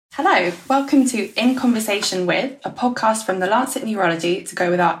Hello, welcome to In Conversation With, a podcast from the Lancet Neurology to go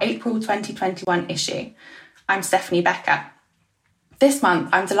with our April 2021 issue. I'm Stephanie Becker. This month,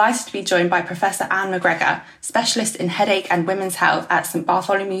 I'm delighted to be joined by Professor MacGregor, specialist in headache and women's health at St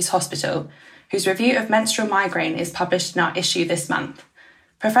Bartholomew's Hospital, whose review of menstrual migraine is published in our issue this month.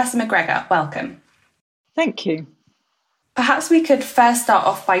 Professor MacGregor, welcome. Thank you. Perhaps we could first start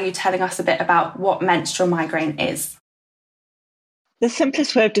off by you telling us a bit about what menstrual migraine is. The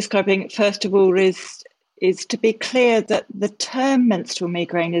simplest way of describing it, first of all, is to be clear that the term menstrual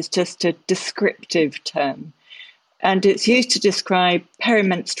migraine is just a descriptive term. And it's used to describe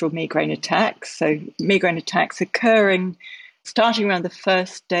perimenstrual migraine attacks. So migraine attacks occurring starting around the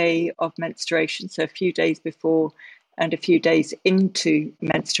first day of menstruation, so a few days before and a few days into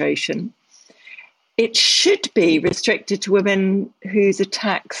menstruation. It should be restricted to women whose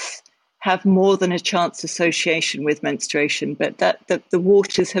attacks have more than a chance association with menstruation, but that the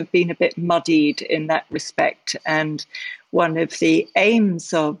waters have been a bit muddied in that respect. And one of the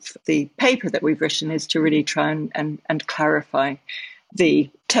aims of the paper that we've written is to really try and clarify the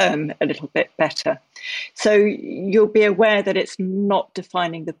term a little bit better. So you'll be aware that it's not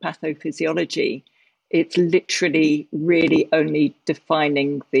defining the pathophysiology. It's literally really only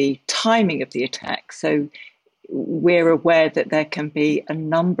defining the timing of the attack. So we're aware that there can be a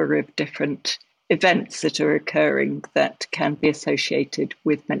number of different events that are occurring that can be associated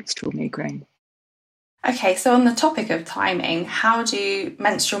with menstrual migraine. Okay, so on the topic of timing, how do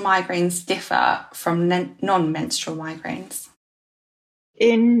menstrual migraines differ from non-menstrual migraines?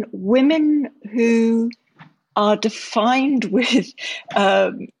 In women who are defined with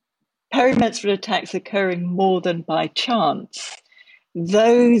perimenstrual attacks occurring more than by chance,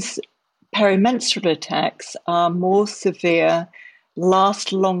 those perimenstrual attacks are more severe,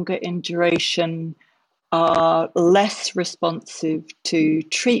 last longer in duration, are less responsive to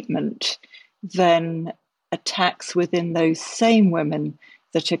treatment than attacks within those same women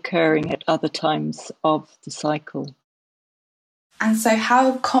that are occurring at other times of the cycle. And so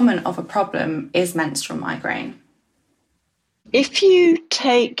how common of a problem is menstrual migraine? If you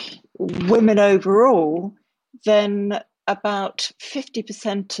take women overall, then about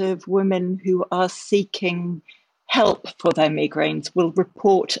 50% of women who are seeking help for their migraines will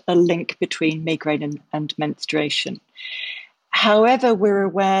report a link between migraine and menstruation. However, we're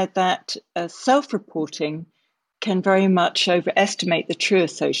aware that self-reporting can very much overestimate the true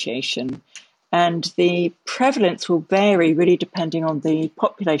association, and the prevalence will vary really depending on the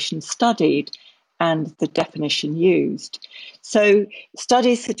population studied and the definition used. So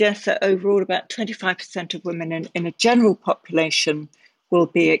studies suggest that overall about 25% of women in a general population will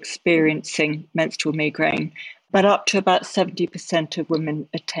be experiencing menstrual migraine, but up to about 70% of women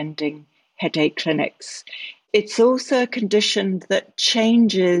attending headache clinics. It's also a condition that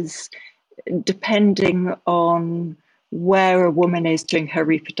changes depending on where a woman is during her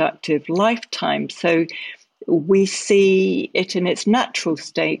reproductive lifetime. So we see it in its natural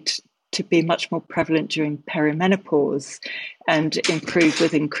state to be much more prevalent during perimenopause and improve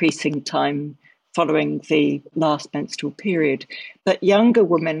with increasing time following the last menstrual period. But younger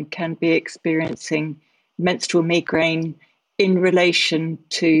women can be experiencing menstrual migraine in relation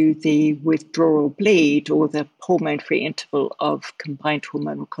to the withdrawal bleed or the hormone-free interval of combined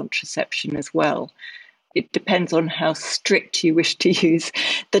hormonal contraception as well. It depends on how strict you wish to use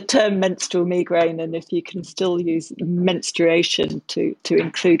the term menstrual migraine and if you can still use menstruation to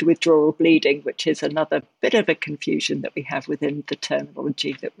include withdrawal bleeding, which is another bit of a confusion that we have within the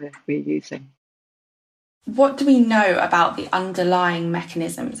terminology that we're using. What do we know about the underlying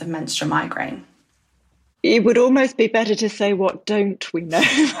mechanisms of menstrual migraine? It would almost be better to say what don't we know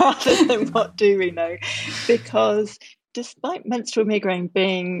rather than what do we know, because despite menstrual migraine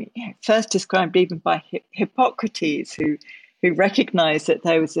being first described even by Hippocrates, who recognized that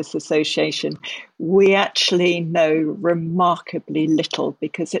there was this association, we actually know remarkably little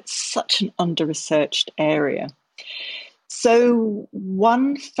because it's such an under-researched area. So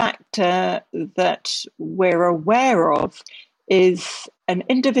one factor that we're aware of is an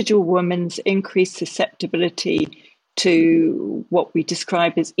individual woman's increased susceptibility to what we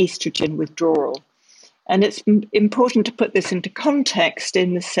describe as estrogen withdrawal. And it's important to put this into context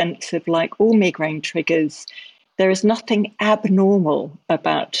in the sense of, like all migraine triggers, there is nothing abnormal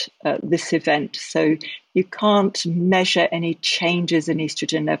about this event. So you can't measure any changes in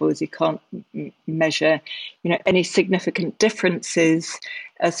estrogen levels. You can't measure, any significant differences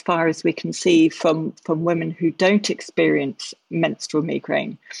as far as we can see from women who don't experience menstrual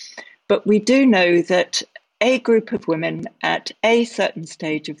migraine. But we do know that a group of women at a certain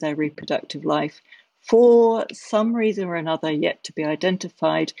stage of their reproductive life for some reason or another yet to be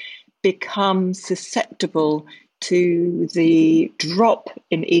identified, become susceptible to the drop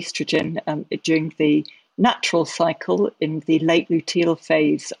in estrogen during the natural cycle in the late luteal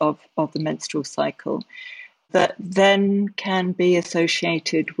phase of the menstrual cycle, that then can be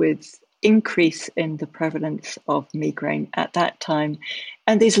associated with increase in the prevalence of migraine at that time,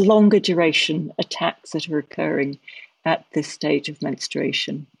 and these longer duration attacks that are occurring at this stage of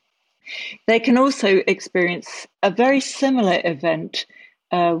menstruation. They can also experience a very similar event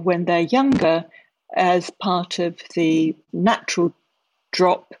when they're younger as part of the natural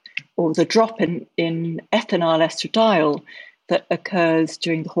drop or the drop in ethinyl estradiol that occurs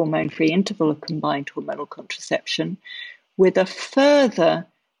during the hormone-free interval of combined hormonal contraception, with a further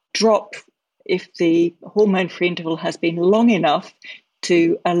drop if the hormone-free interval has been long enough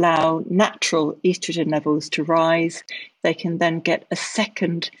to allow natural estrogen levels to rise. They can then get a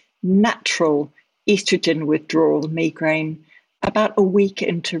second natural estrogen withdrawal migraine about a week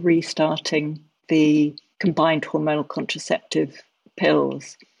into restarting the combined hormonal contraceptive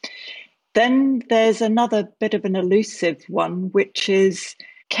pills. Then there's another bit of an elusive one, which is,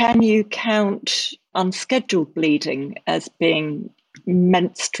 can you count unscheduled bleeding as being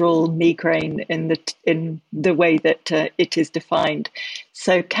menstrual migraine in the way that it is defined?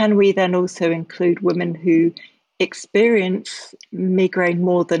 So can we then also include women who experience migraine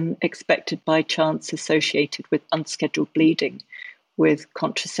more than expected by chance associated with unscheduled bleeding with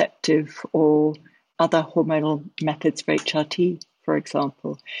contraceptive or other hormonal methods for HRT, for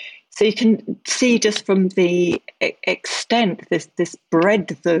example? So you can see just from the extent, this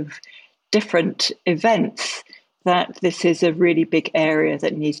breadth of different events, that this is a really big area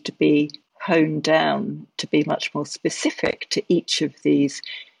that needs to be honed down to be much more specific to each of these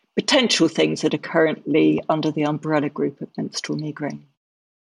potential things that are currently under the umbrella group of menstrual migraine.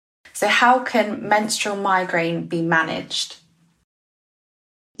 So how can menstrual migraine be managed?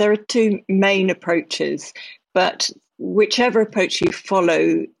 There are two main approaches, but whichever approach you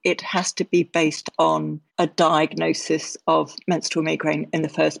follow, it has to be based on a diagnosis of menstrual migraine in the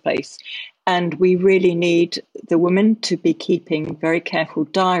first place. And we really need the woman to be keeping very careful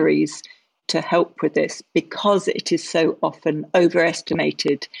diaries to help with this, because it is so often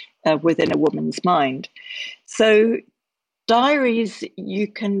overestimated within a woman's mind. So diaries, you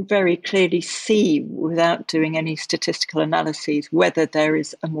can very clearly see without doing any statistical analyses whether there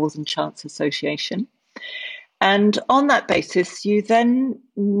is a more than chance association. And on that basis, you then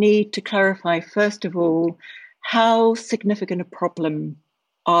need to clarify, first of all, how significant a problem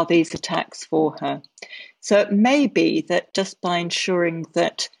are these attacks for her. So it may be that just by ensuring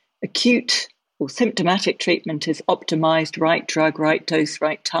that acute or symptomatic treatment is optimized, right drug, right dose,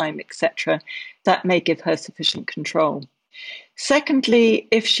 right time, etc., that may give her sufficient control. Secondly,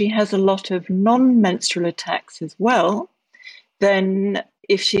 if she has a lot of non-menstrual attacks as well, then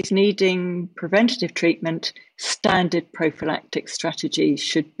if she's needing preventative treatment, standard prophylactic strategies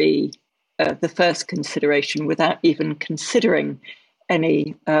should be the first consideration without even considering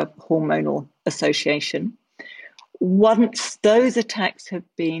any hormonal association. Once those attacks have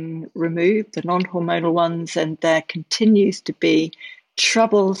been removed, the non-hormonal ones, and there continues to be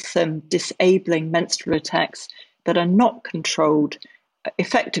troublesome, disabling menstrual attacks that are not controlled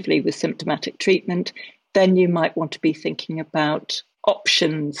effectively with symptomatic treatment, then you might want to be thinking about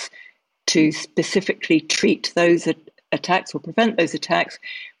options to specifically treat those attacks or prevent those attacks,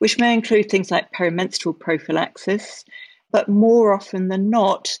 which may include things like perimenstrual prophylaxis. But more often than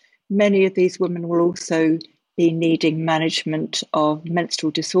not, many of these women will also be needing management of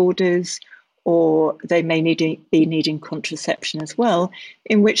menstrual disorders, or they may be needing contraception as well,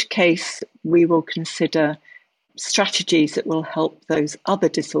 in which case we will consider strategies that will help those other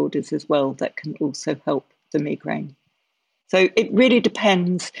disorders as well that can also help the migraine. So it really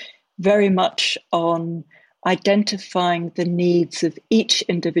depends very much on identifying the needs of each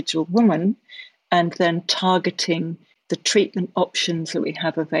individual woman and then targeting the treatment options that we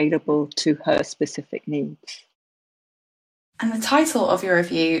have available to her specific needs. And the title of your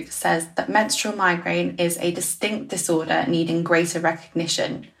review says that menstrual migraine is a distinct disorder needing greater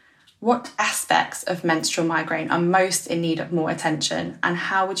recognition. What aspects of menstrual migraine are most in need of more attention, and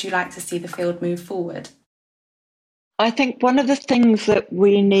how would you like to see the field move forward? I think one of the things that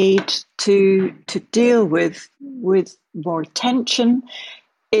we need to deal with more attention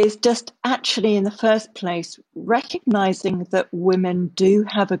is just actually, in the first place, recognizing that women do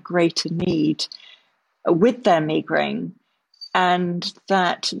have a greater need with their migraine, and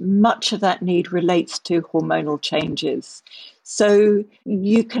that much of that need relates to hormonal changes. So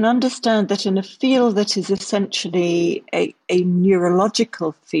you can understand that in a field that is essentially a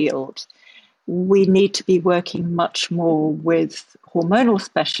neurological field, we need to be working much more with hormonal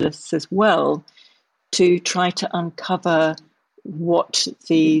specialists as well to try to uncover what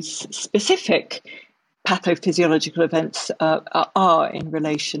these specific pathophysiological events are in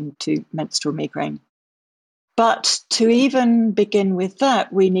relation to menstrual migraine. But to even begin with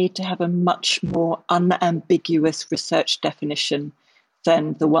that, we need to have a much more unambiguous research definition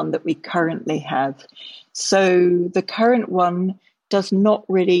than the one that we currently have. So the current one does not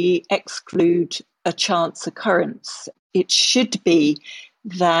really exclude a chance occurrence. It should be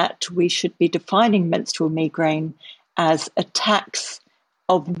that we should be defining menstrual migraine as attacks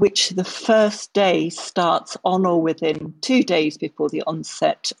of which the first day starts on or within 2 days before the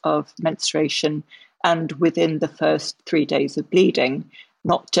onset of menstruation and within the first 3 days of bleeding,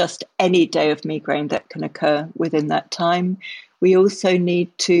 not just any day of migraine that can occur within that time. We also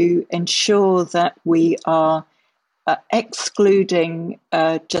need to ensure that we are excluding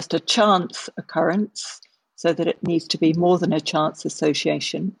just a chance occurrence, so that it needs to be more than a chance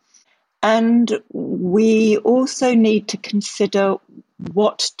association. And we also need to consider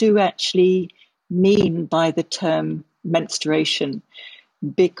what do actually mean by the term menstruation,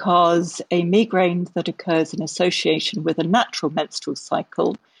 because a migraine that occurs in association with a natural menstrual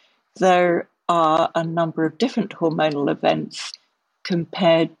cycle, there are a number of different hormonal events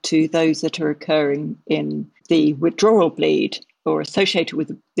compared to those that are occurring in the withdrawal bleed or associated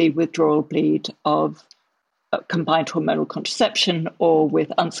with the withdrawal bleed of combined hormonal contraception or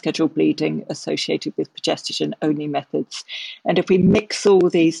with unscheduled bleeding associated with progestogen-only methods. And if we mix all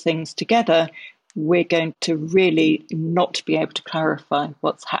these things together, we're going to really not be able to clarify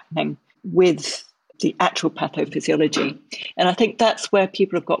what's happening with the actual pathophysiology. And I think that's where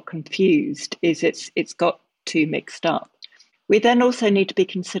people have got confused, is it's got too mixed up. We then also need to be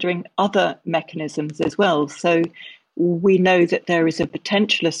considering other mechanisms as well. So we know that there is a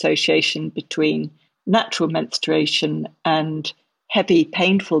potential association between natural menstruation and heavy,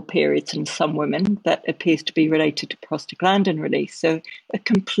 painful periods in some women that appears to be related to prostaglandin release. So a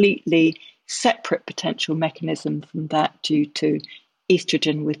completely separate potential mechanism from that due to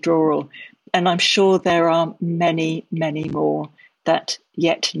estrogen withdrawal. And I'm sure there are many, many more that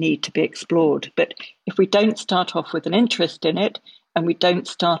yet need to be explored. But if we don't start off with an interest in it, and we don't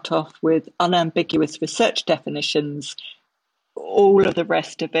start off with unambiguous research definitions, all of the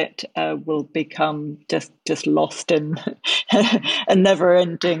rest of it will become just lost in a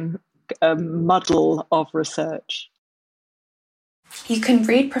never-ending muddle of research. You can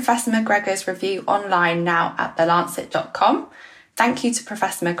read Professor MacGregor's review online now at thelancet.com. Thank you to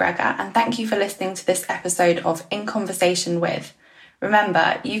Professor MacGregor, and thank you for listening to this episode of In Conversation With.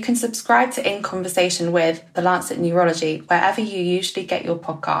 Remember, you can subscribe to In Conversation With The Lancet Neurology wherever you usually get your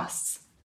podcasts.